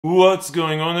What's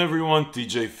going on, everyone?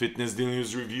 TJ Fitness Daily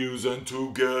News Reviews, and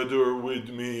together with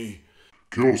me,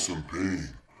 Chaos and Pain,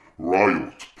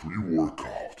 Riot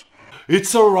pre-workout.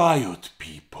 it's a riot,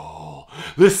 people.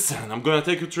 Listen, I'm gonna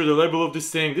take you through the label of this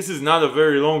thing. This is not a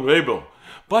very long label,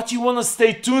 but you wanna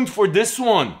stay tuned for this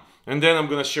one. And then I'm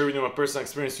gonna share with you my personal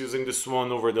experience using this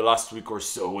one over the last week or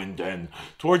so. And then,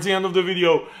 towards the end of the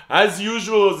video, as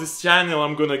usual as this channel,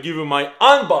 I'm gonna give you my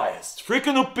unbiased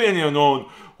freaking opinion on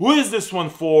who is this one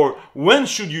for, when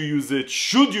should you use it,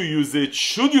 should you use it,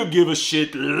 should you give a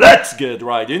shit. Let's get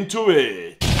right into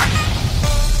it.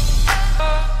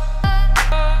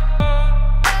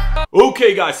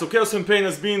 Okay guys, so Chaos and Pain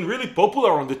has been really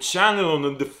popular on the channel,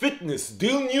 on the fitness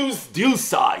deal news deal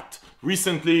site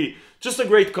recently. Just a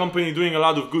great company doing a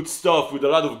lot of good stuff with a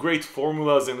lot of great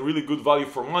formulas and really good value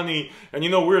for money. And you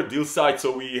know, we're a deal site,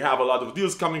 so we have a lot of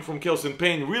deals coming from Chaos and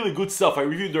Pain. Really good stuff. I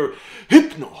reviewed their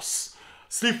Hypnos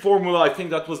sleep formula. I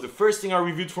think that was the first thing I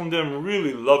reviewed from them.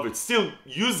 Really love it. Still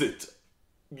use it.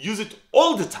 Use it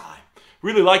all the time.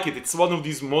 Really like it. It's one of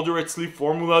these moderate sleep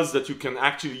formulas that you can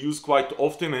actually use quite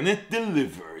often, and it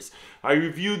delivers. I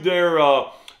reviewed their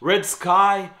Red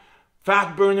Sky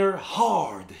Fat Burner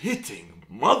Hard Hitting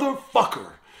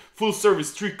Motherfucker full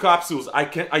service 3 capsules.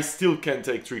 I still can't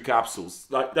take 3 capsules.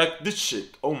 Like this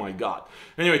shit. Oh my god.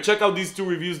 Anyway, check out these 2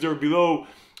 reviews. They're below.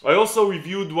 I also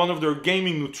reviewed one of their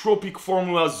gaming nootropic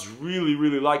formulas.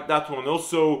 Really like that one.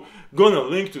 Also gonna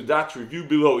link to that review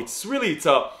below. It's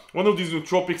one of these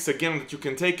nootropics again that you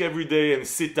can take every day and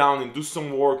sit down and do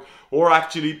some work, or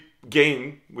actually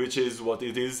game, which is what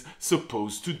it is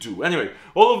supposed to do. Anyway,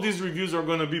 all of these reviews are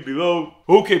gonna be below.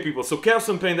 Okay people, so Chaos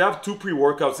and Pain, they have 2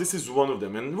 pre-workouts. This is one of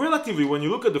them, and relatively when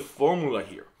you look at the formula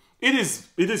here, it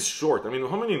is short. I mean,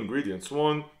 how many ingredients?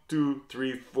 1, 2,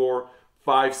 3, 4,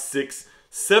 5, 6,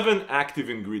 7 active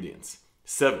ingredients.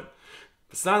 7.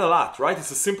 It's not a lot, right?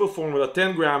 It's a simple formula,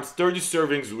 10 grams, 30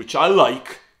 servings, which I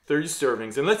like, 30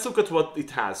 servings. And let's look at what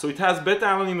it has. So it has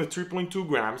beta-alanine at 3.2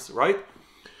 grams, right?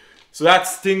 So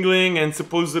that's tingling and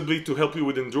supposedly to help you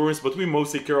with endurance, but we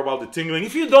mostly care about the tingling.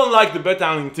 If you don't like the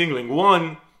beta-alanine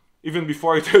tingling, even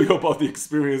before I tell you about the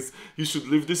experience, you should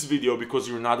leave this video because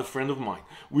you're not a friend of mine.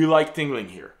 We like tingling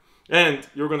here. And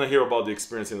you're gonna hear about the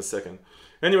experience in a second.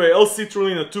 Anyway,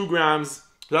 L-citrulline at 2 grams,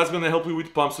 that's going to help you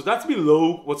with pumps. So that's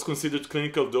below what's considered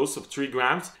clinical dose of 3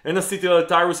 grams. And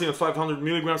acetyl-L-tyrosine at 500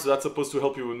 milligrams, so that's supposed to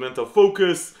help you with mental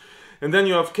focus. And then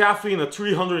you have caffeine at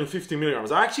 350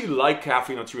 milligrams. I actually like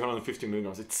caffeine at 350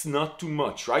 milligrams. It's not too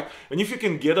much, right? And if you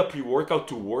can get a pre-workout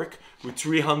to work with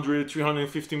 300,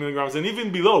 350 milligrams, and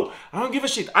even below, I don't give a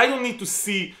shit. I don't need to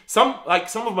see some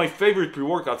of my favorite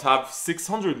pre-workouts have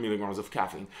 600 milligrams of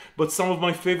caffeine, but some of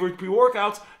my favorite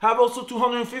pre-workouts have also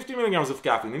 250 milligrams of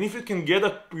caffeine. And if you can get a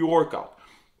pre-workout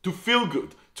to feel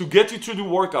good, to get you through the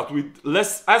workout with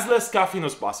as less caffeine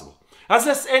as possible, as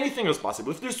less anything as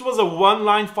possible. If this was a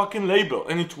one-line fucking label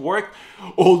and it worked,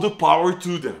 all the power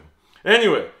to them.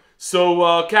 Anyway,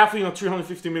 so caffeine at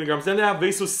 350 milligrams. Then they have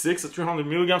Vaso 6 at 300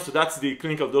 milligrams. So that's the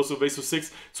clinical dose of Vaso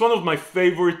 6. It's one of my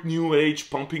favorite new age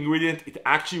pump ingredient. It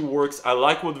actually works. I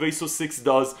like what Vaso 6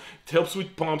 does. It helps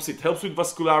with pumps. It helps with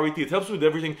vascularity. It helps with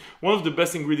everything. One of the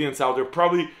best ingredients out there.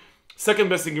 Probably second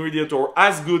best ingredient, or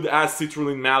as good as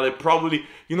citrulline malate. Probably,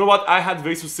 you know what? I had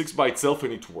Vaso 6 by itself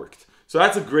and it worked. So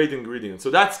that's a great ingredient. So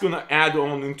that's gonna add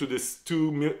on into this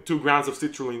 2 grams of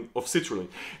citrulline.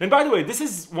 And by the way, this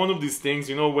is one of these things,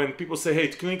 you know, when people say, hey,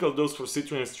 clinical dose for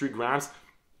citrulline is 3 grams,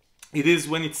 it is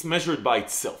when it's measured by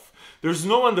itself. There's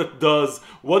no one that does,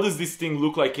 what does this thing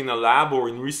look like in a lab or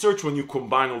in research when you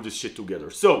combine all this shit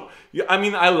together. So, I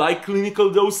mean, I like clinical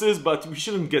doses, but we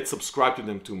shouldn't get subscribed to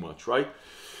them too much, right?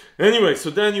 Anyway, so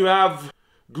then you have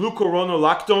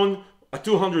glucuronolactone at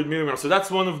 200 milligrams. So that's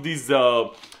one of these,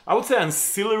 I would say,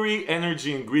 ancillary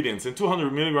energy ingredients, and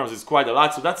 200 milligrams is quite a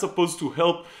lot. So that's supposed to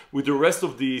help with the rest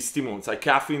of the stimulants, like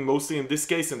caffeine mostly in this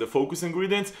case, and the focus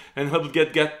ingredients, and help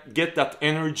get that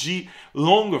energy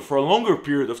for a longer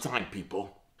period of time,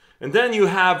 people. And then you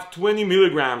have 20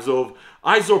 milligrams of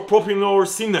isopropanol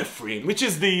synephrine, which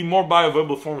is the more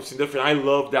bioavailable form of synephrine. I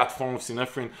love that form of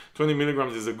synephrine. 20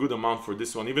 milligrams is a good amount for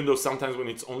this one, even though sometimes when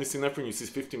it's only synephrine, you see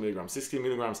 50 milligrams, 60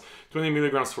 milligrams, 20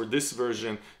 milligrams for this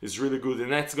version is really good.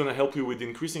 And that's going to help you with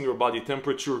increasing your body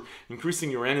temperature, increasing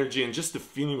your energy, and just the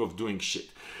feeling of doing shit.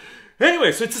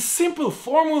 Anyway, so it's a simple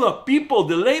formula, people.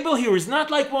 The label here is not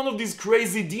like one of these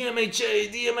crazy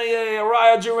DMHA, DMAA,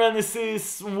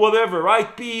 Ariogenesis, whatever,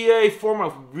 right? PEA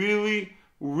formula.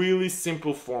 Really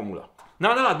simple formula.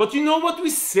 Not a lot, but you know what we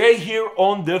say here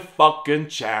on the fucking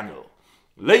channel.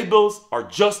 Labels are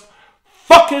just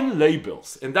fucking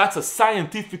labels. And that's a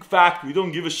scientific fact. We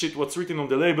don't give a shit what's written on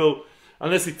the label.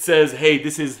 unless it says, hey,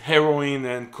 this is heroin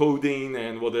and codeine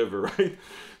and whatever, right?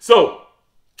 So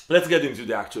let's get into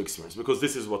the actual experience, because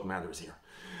this is what matters here.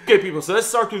 Okay, people, so let's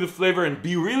start with the flavor and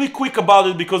be really quick about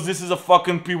it, because this is a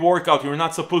fucking pre-workout. You're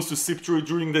not supposed to sip through it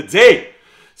during the day.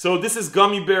 So this is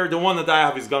gummy bear. The one that I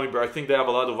have is gummy bear. I think they have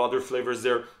a lot of other flavors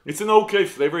there. It's an okay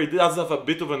flavor. It does have a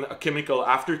bit of a chemical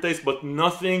aftertaste, but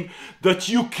nothing that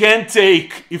you can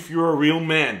take if you're a real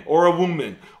man or a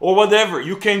woman or whatever.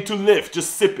 You came to live.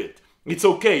 Just sip it. It's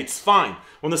okay. It's fine.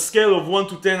 On a scale of 1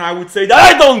 to 10, I would say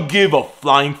that I don't give a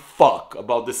flying fuck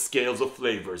about the scales of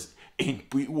flavors in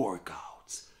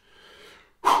pre-workouts.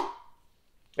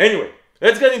 Anyway.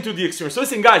 Let's get into the experience. So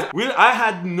listen, guys, I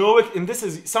had no, and this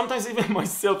is sometimes even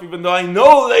myself, even though I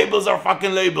know labels are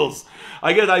fucking labels,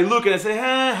 I look and I say,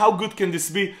 how good can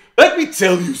this be? Let me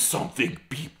tell you something,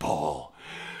 people.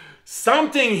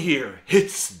 Something here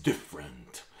hits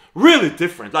different. Really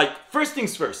different. Like, first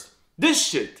things first, this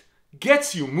shit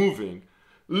gets you moving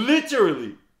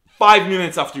literally 5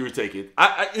 minutes after you take it.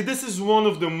 This is one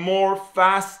of the more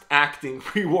fast-acting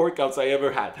pre-workouts I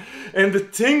ever had. And the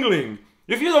tingling,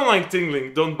 if you don't like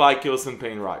tingling, don't buy Chaos and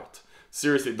Pain Riot.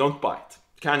 Seriously, don't buy it.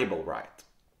 Cannibal Riot.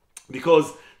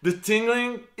 Because the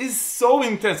tingling is so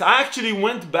intense. I actually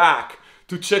went back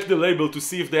to check the label to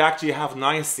see if they actually have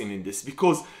niacin in this,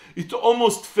 because it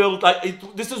almost felt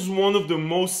like this is one of the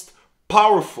most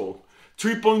powerful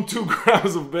 3.2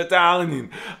 grams of beta-alanine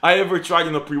I ever tried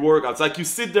in a pre-workout. It's like you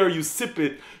sit there, you sip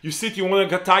it, you want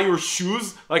to tie your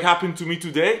shoes, like happened to me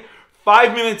today.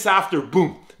 5 minutes after,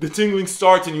 boom, the tingling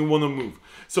starts and you want to move.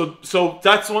 So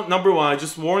that's number one. I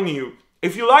just warn you,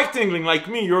 if you like tingling like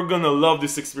me, you're gonna love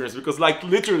this experience, because like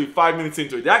literally 5 minutes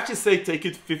into it, they actually say take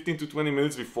it 15 to 20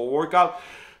 minutes before workout.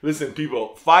 Listen,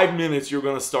 people, 5 minutes you're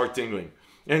gonna start tingling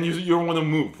and you want to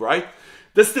move, right?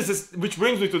 This is, which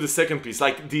brings me to the second piece.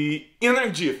 Like, the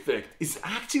energy effect is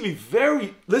actually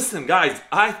very, listen guys,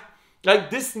 like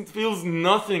this feels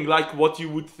nothing like what you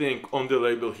would think on the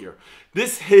label here.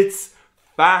 This hits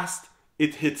fast,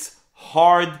 it hits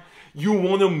hard, you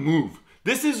want to move.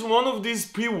 This is one of these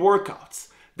pre-workouts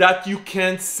that you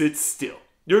can't sit still.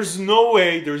 There's no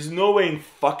way in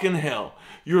fucking hell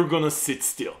you're gonna sit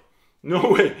still.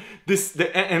 No way.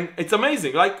 And it's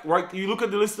amazing. Like, right, you look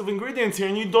at the list of ingredients here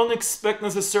and you don't expect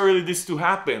necessarily this to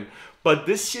happen. But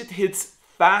this shit hits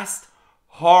fast,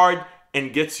 hard,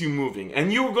 and gets you moving.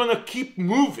 And you're gonna keep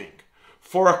moving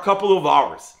for a couple of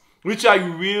hours, which I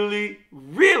really,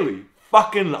 really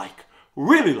fucking like.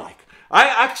 Really like. I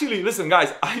actually, listen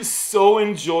guys, I so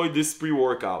enjoyed this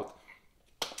pre-workout.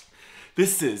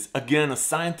 This is, again, a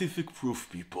scientific proof,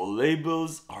 people.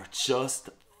 Labels are just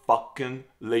fucking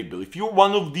label. If you're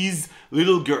one of these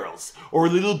little girls or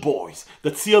little boys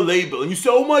that see a label and you say,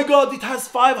 oh my god, it has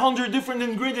 500 different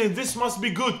ingredients, this must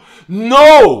be good.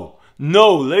 No!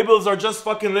 No, labels are just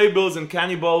fucking labels, and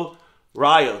Cannibal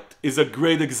Riot is a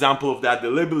great example of that. The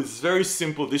label is very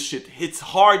simple. This shit hits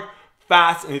hard,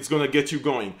 fast, and it's gonna get you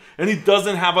going. And it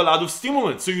doesn't have a lot of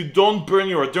stimulants, so you don't burn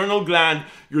your adrenal gland,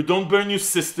 you don't burn your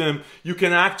system. You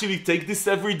can actually take this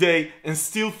every day and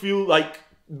still feel like,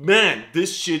 man,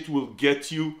 this shit will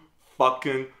get you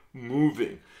fucking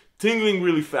moving. Tingling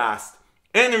really fast,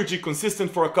 energy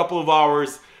consistent for a couple of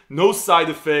hours, no side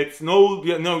effects, no,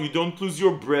 you don't lose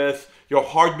your breath, your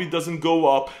heartbeat doesn't go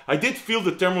up. I did feel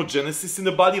the thermogenesis in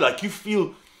the body, like you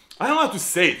feel, I don't know how to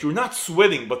say it, you're not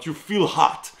sweating, but you feel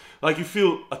hot. Like you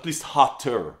feel at least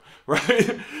hotter,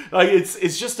 right? Like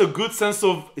it's just a good sense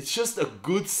of,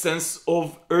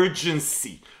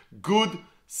 urgency. Good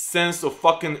sense of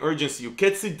fucking urgency. You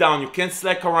can't sit down, you can't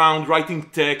slack around writing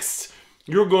texts.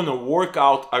 You're gonna work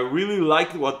out. I really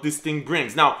like what this thing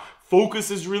brings. Now,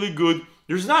 focus is really good.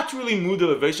 There's not really mood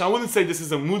elevation. I wouldn't say this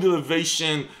is a mood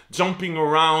elevation, jumping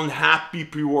around, happy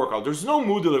pre-workout. There's no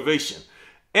mood elevation.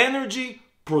 Energy,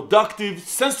 productive,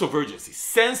 sense of urgency.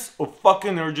 Sense of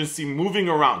fucking urgency, moving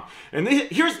around. And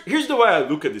here's the way I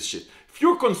look at this shit. If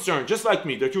you're concerned, just like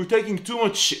me, that you're taking too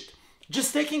much shit,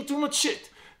 just taking too much shit,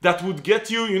 that would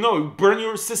get you, burn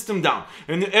your system down.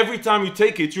 And every time you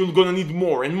take it, you're gonna need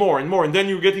more and more and more. And then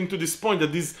you're getting to this point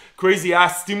that these crazy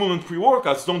ass stimulant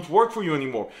pre-workouts don't work for you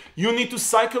anymore. You need to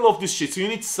cycle off this shit. So you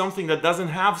need something that doesn't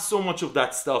have so much of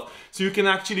that stuff. So you can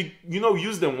actually,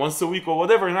 use them once a week or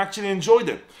whatever and actually enjoy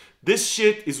them. This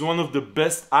shit is one of the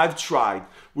best I've tried,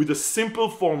 with a simple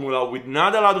formula, with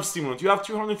not a lot of stimulant. You have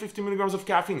 350 milligrams of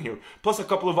caffeine here, plus a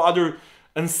couple of other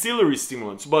ancillary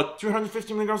stimulants, but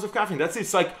 350 milligrams of caffeine, that's it.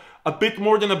 It's like a bit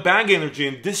more than a Bang Energy,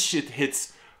 and this shit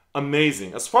hits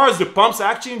amazing. As far as the pumps, I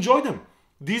actually enjoy them.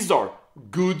 These are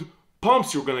good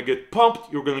pumps. You're gonna get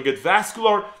pumped, you're gonna get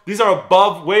vascular. These are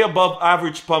way above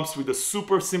average pumps with a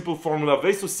super simple formula.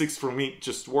 Vaso 6 for me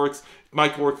just works.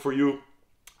 might work for you.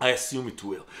 I assume it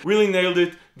will. Really nailed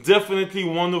it. Definitely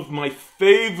one of my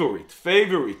favorite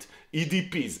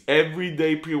EDPs,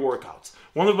 everyday pre-workouts.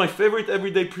 One of my favorite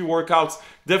everyday pre-workouts.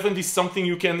 Definitely something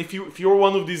you can, if you're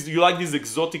one of these, you like these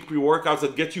exotic pre-workouts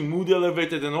that get you mood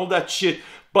elevated and all that shit,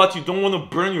 but you don't want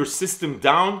to burn your system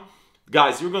down,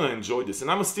 guys, you're gonna enjoy this.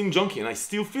 And I'm a steam junkie and I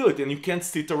still feel it, and you can't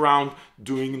sit around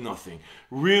doing nothing.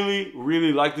 Really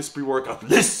like this pre-workout.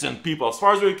 Listen, people, as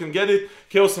far as where you can get it,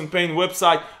 Chaos and Pain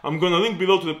website. I'm gonna link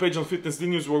below to the page on Fitness Deal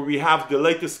News where we have the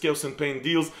latest Chaos and Pain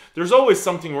deals. There's always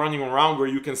something running around where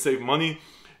you can save money.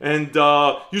 And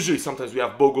usually sometimes we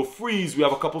have BOGO freeze, we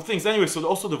have a couple things. Anyway, so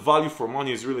also the value for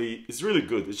money is really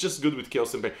good. It's just good with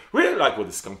Chaos and Pain. Really like what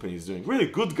this company is doing. Really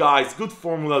good guys, good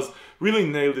formulas. Really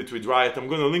nailed it with Riot. I'm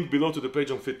going to link below to the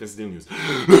page on Fitness Deal News.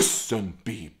 Listen,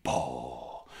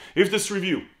 people. If this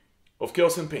review of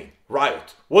Chaos and Pain,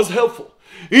 Riot, was helpful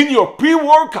in your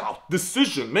pre-workout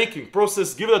decision-making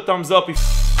process, give it a thumbs up.